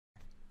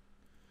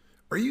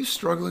Are you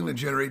struggling to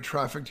generate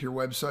traffic to your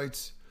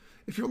websites?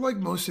 If you're like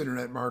most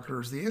internet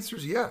marketers, the answer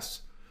is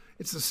yes.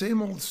 It's the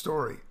same old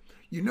story.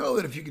 You know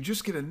that if you can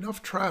just get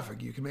enough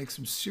traffic, you can make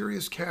some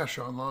serious cash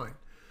online.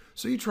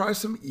 So you try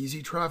some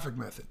easy traffic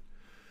method.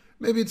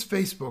 Maybe it's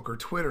Facebook or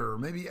Twitter, or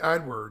maybe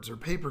AdWords or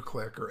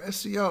pay-per-click or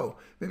SEO,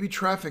 maybe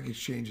traffic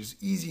exchanges,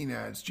 easy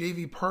ads,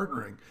 JV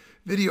partnering,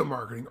 video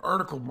marketing,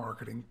 article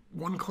marketing,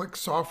 one-click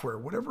software,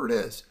 whatever it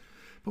is.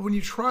 But when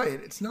you try it,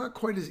 it's not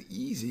quite as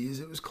easy as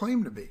it was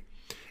claimed to be.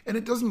 And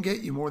it doesn't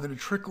get you more than a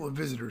trickle of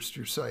visitors to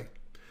your site.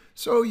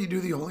 So you do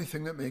the only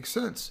thing that makes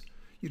sense.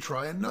 You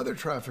try another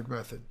traffic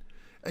method,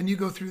 and you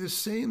go through the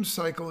same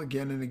cycle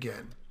again and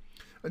again,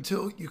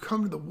 until you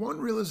come to the one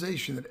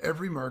realization that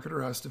every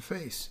marketer has to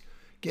face.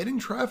 Getting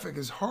traffic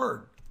is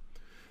hard.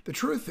 The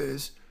truth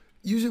is,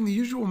 using the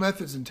usual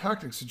methods and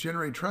tactics to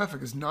generate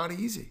traffic is not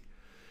easy.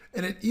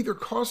 And it either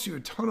costs you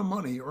a ton of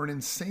money or an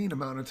insane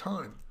amount of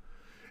time.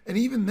 And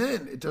even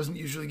then, it doesn't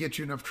usually get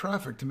you enough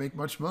traffic to make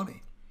much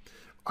money.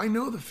 I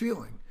know the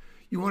feeling.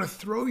 You want to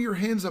throw your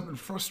hands up in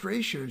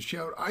frustration and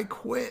shout, "I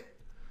quit."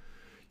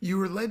 You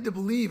were led to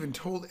believe and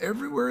told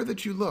everywhere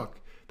that you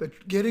look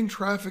that getting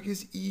traffic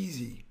is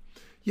easy.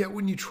 Yet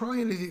when you try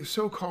any of these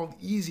so-called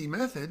easy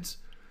methods,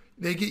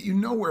 they get you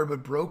nowhere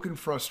but broke and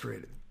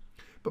frustrated.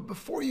 But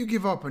before you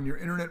give up on your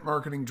internet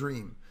marketing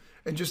dream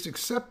and just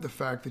accept the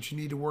fact that you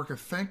need to work a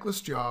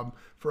thankless job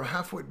for a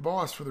half-wit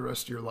boss for the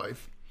rest of your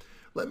life,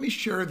 let me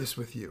share this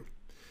with you.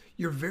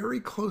 You're very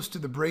close to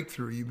the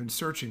breakthrough you've been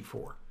searching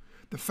for.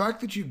 The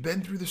fact that you've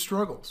been through the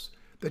struggles,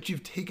 that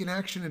you've taken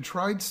action and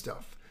tried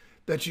stuff,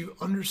 that you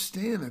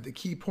understand that the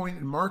key point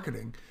in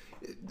marketing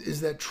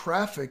is that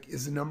traffic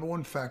is the number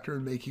one factor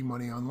in making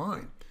money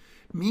online,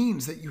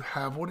 means that you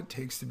have what it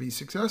takes to be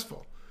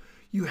successful.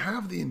 You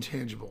have the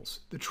intangibles,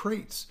 the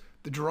traits,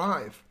 the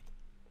drive.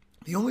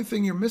 The only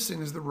thing you're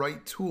missing is the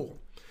right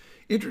tool.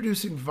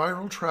 Introducing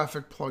Viral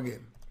Traffic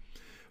Plugin.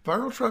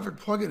 Viral Traffic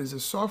Plugin is a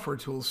software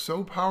tool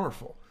so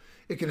powerful,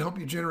 it can help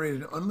you generate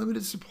an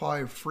unlimited supply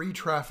of free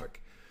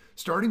traffic.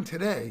 Starting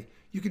today,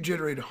 you can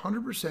generate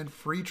 100%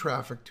 free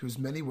traffic to as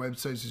many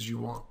websites as you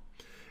want,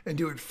 and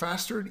do it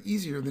faster and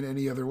easier than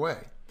any other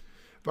way.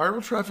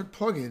 Viral Traffic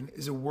Plugin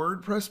is a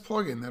WordPress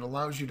plugin that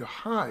allows you to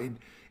hide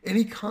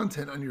any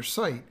content on your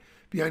site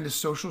behind a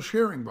social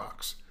sharing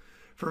box.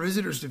 For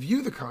visitors to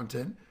view the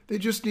content, they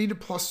just need to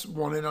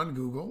 +1 it on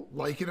Google,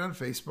 like it on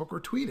Facebook, or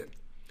tweet it.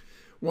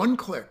 One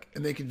click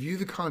and they can view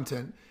the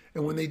content,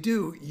 and when they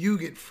do, you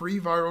get free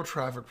viral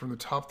traffic from the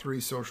top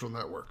 3 social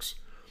networks.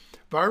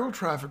 Viral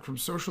traffic from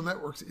social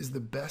networks is the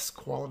best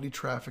quality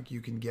traffic you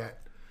can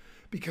get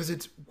because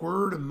it's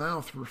word of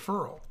mouth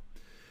referral.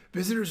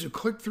 Visitors who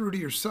click through to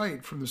your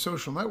site from the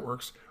social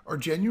networks are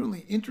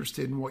genuinely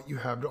interested in what you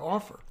have to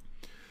offer.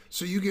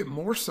 So you get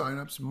more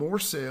signups, more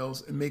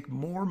sales, and make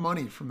more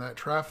money from that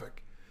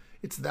traffic.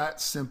 It's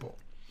that simple.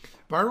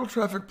 Viral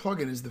Traffic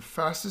Plugin is the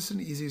fastest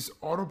and easiest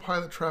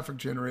autopilot traffic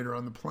generator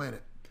on the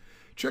planet.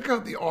 Check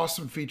out the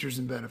awesome features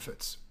and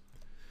benefits.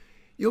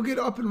 You'll get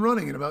up and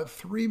running in about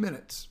 3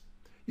 minutes.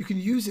 You can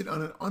use it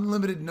on an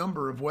unlimited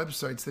number of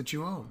websites that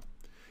you own.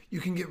 You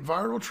can get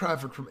viral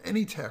traffic from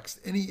any text,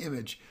 any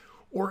image,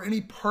 or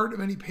any part of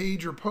any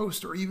page or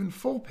post, or even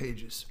full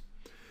pages.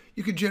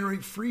 You could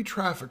generate free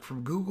traffic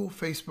from Google,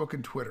 Facebook,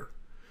 and Twitter.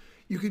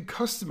 You could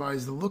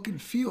customize the look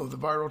and feel of the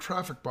viral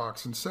traffic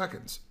box in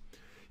seconds.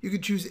 You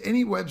could choose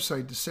any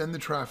website to send the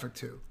traffic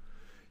to.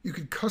 You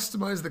could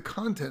customize the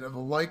content of the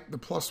like, the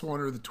 +1,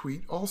 or the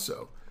tweet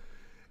also.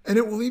 And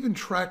it will even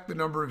track the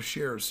number of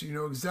shares so you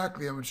know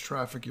exactly how much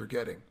traffic you're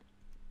getting.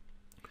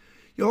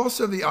 You'll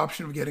also have the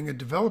option of getting a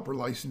developer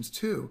license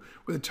too,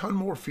 with a ton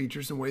more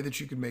features and a way that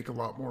you can make a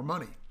lot more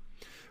money.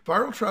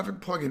 Viral Traffic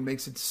Plugin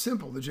makes it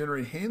simple to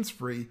generate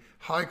hands-free,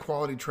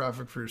 high-quality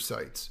traffic for your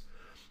sites.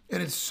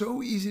 And it's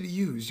so easy to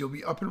use, you'll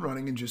be up and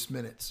running in just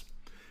minutes.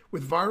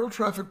 With Viral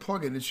Traffic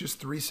Plugin, it's just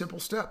 3 simple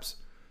steps.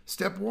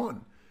 Step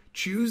 1,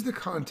 choose the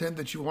content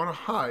that you want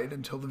to hide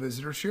until the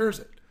visitor shares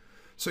it.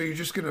 So you're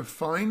just going to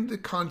find the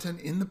content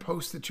in the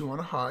post that you want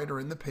to hide or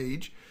in the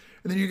page,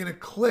 and then you're going to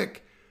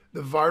click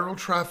the viral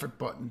traffic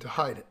button to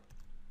hide it.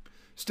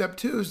 Step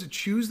 2 is to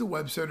choose the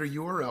website or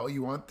URL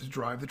you want to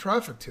drive the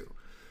traffic to.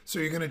 So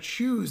you're going to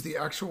choose the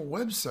actual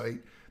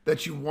website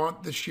that you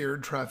want the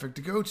shared traffic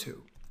to go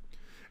to.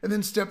 And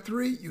then step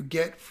 3, you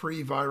get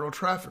free viral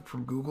traffic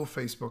from Google,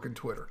 Facebook, and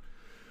Twitter.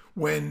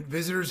 When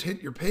visitors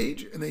hit your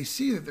page and they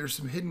see that there's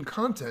some hidden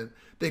content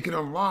they can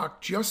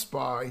unlock just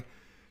by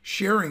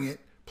sharing it,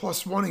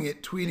 +1ing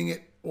it, tweeting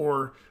it,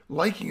 or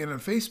liking it on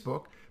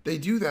Facebook, they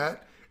do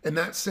that, and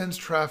that sends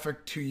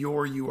traffic to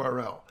your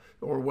URL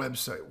or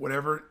website,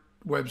 whatever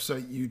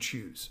website you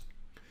choose.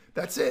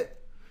 That's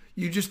it.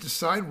 You just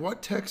decide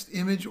what text,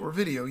 image, or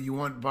video you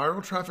want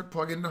Viral Traffic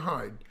Plugin to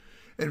hide,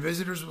 and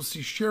visitors will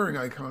see sharing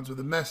icons with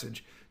a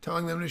message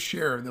telling them to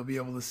share, and they'll be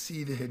able to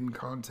see the hidden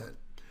content.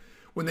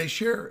 When they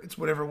share, it's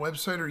whatever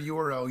website or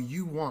URL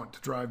you want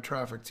to drive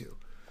traffic to.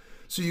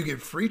 So you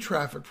get free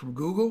traffic from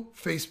Google,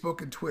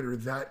 Facebook, and Twitter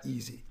that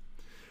easy.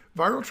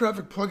 Viral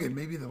Traffic Plugin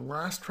may be the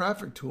last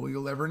traffic tool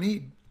you'll ever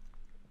need.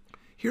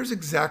 Here's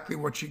exactly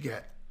what you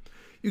get.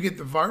 You get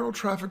the Viral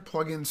Traffic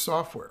Plugin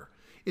software.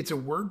 It's a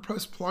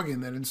WordPress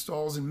plugin that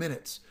installs in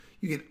minutes.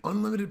 You get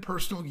unlimited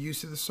personal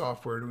use of the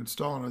software to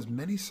install on as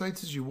many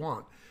sites as you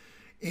want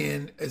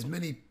and as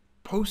many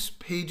posts,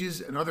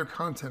 pages, and other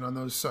content on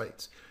those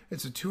sites.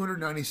 It's a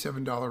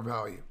 $297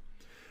 value.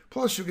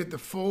 Plus, you'll get the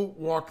full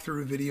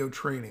walkthrough video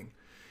training.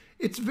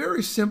 It's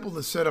very simple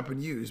to set up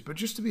and use, but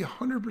just to be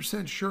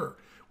 100% sure,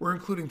 we're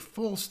including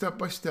full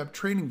step-by-step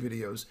training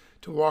videos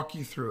to walk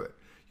you through it.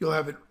 You'll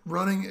have it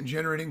running and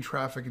generating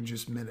traffic in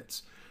just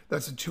minutes.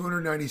 That's a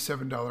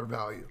 $297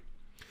 value.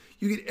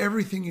 You get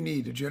everything you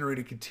need to generate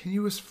a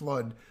continuous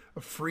flood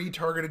of free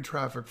targeted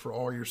traffic for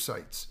all your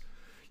sites.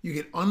 You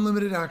get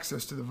unlimited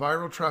access to the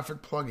Viral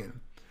Traffic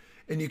plugin,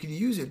 and you can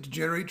use it to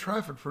generate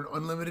traffic for an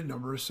unlimited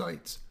number of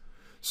sites.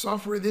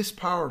 Software this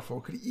powerful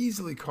could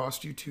easily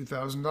cost you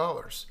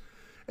 $2,000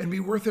 and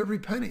be worth every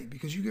penny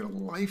because you get a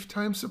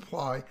lifetime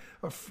supply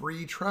of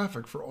free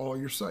traffic for all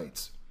your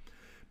sites.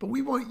 But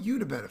we want you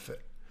to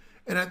benefit,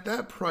 and at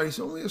that price,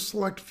 only a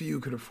select few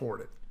could afford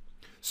it.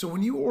 So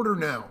when you order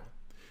now,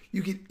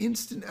 you get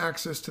instant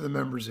access to the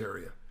members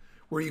area,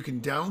 where you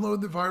can download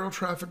the Viral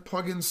Traffic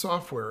plugin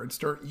software and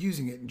start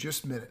using it in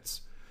just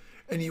minutes.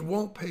 And you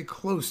won't pay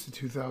close to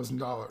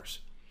 $2,000.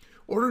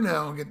 Order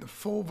now and get the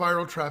full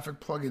Viral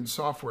Traffic plugin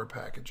software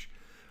package,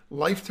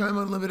 lifetime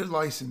unlimited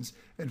license,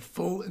 and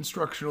full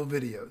instructional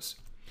videos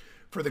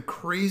for the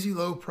crazy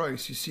low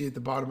price you see at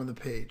the bottom of the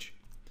page.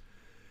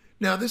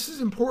 Now, this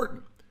is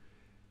important.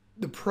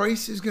 The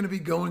price is going to be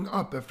going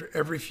up after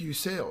every few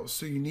sales,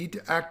 so you need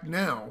to act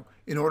now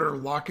in order to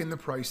lock in the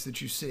price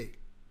that you see.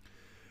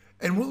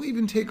 And we'll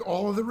even take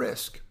all of the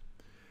risk.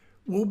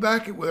 We'll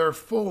back it with our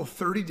full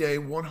 30-day,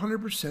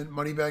 100%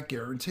 money-back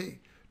guarantee.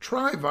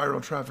 Try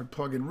Viral Traffic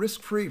plugin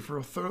risk-free for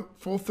a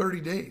full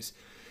 30 days.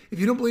 If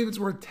you don't believe it's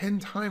worth 10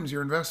 times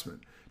your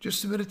investment, just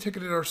submit a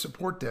ticket at our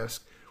support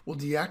desk. We'll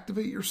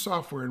deactivate your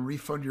software and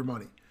refund your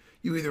money.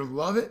 You either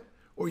love it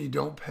or you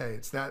don't pay.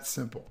 It's that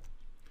simple.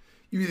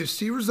 You either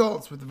see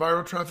results with the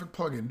Viral Traffic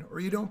plugin or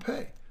you don't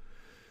pay.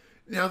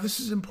 Now, this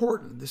is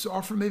important. This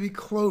offer may be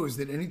closed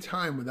at any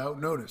time without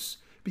notice.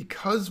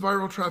 Because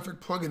Viral Traffic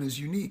plugin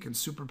is unique and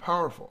super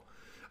powerful,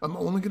 I'm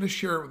only going to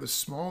share it with a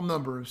small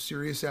number of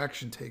serious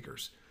action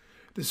takers.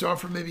 This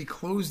offer may be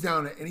closed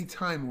down at any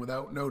time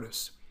without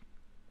notice,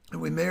 and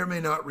we may or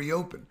may not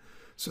reopen.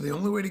 So the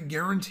only way to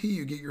guarantee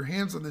you get your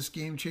hands on this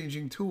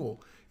game-changing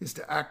tool is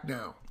to act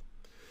now.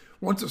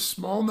 Once a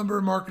small number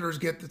of marketers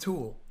get the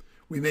tool,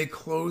 we may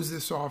close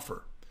this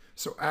offer.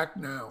 So act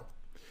now.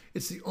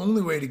 It's the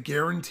only way to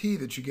guarantee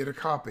that you get a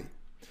copy.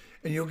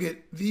 And you'll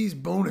get these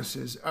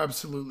bonuses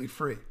absolutely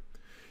free.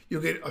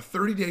 You'll get a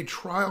 30-day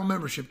trial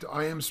membership to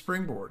IM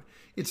Springboard.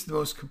 It's the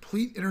most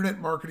complete internet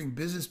marketing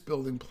business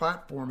building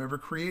platform ever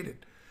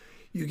created.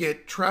 You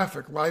get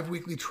traffic, live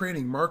weekly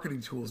training,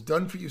 marketing tools,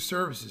 done-for-you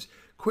services,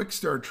 quick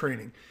start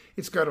training.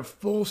 It's got a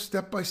full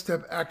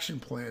step-by-step action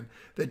plan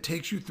that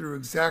takes you through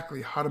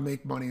exactly how to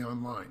make money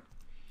online.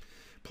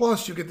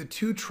 Plus, you'll get the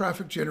 2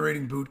 traffic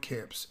generating boot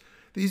camps.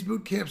 These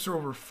boot camps are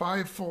over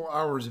 5 full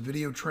hours of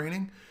video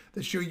training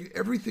that show you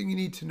everything you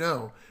need to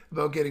know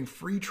about getting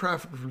free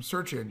traffic from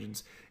search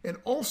engines and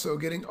also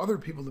getting other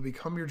people to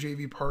become your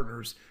JV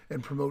partners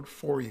and promote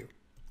for you.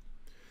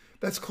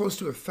 That's close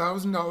to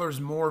 $1,000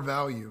 more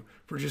value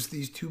for just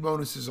these 2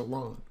 bonuses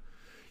alone.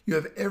 You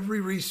have every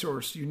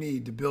resource you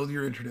need to build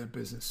your internet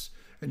business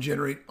and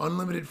generate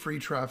unlimited free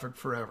traffic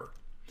forever,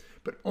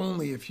 but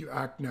only if you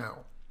act now.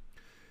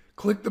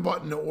 Click the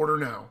button to order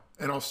now,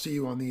 and I'll see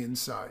you on the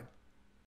inside.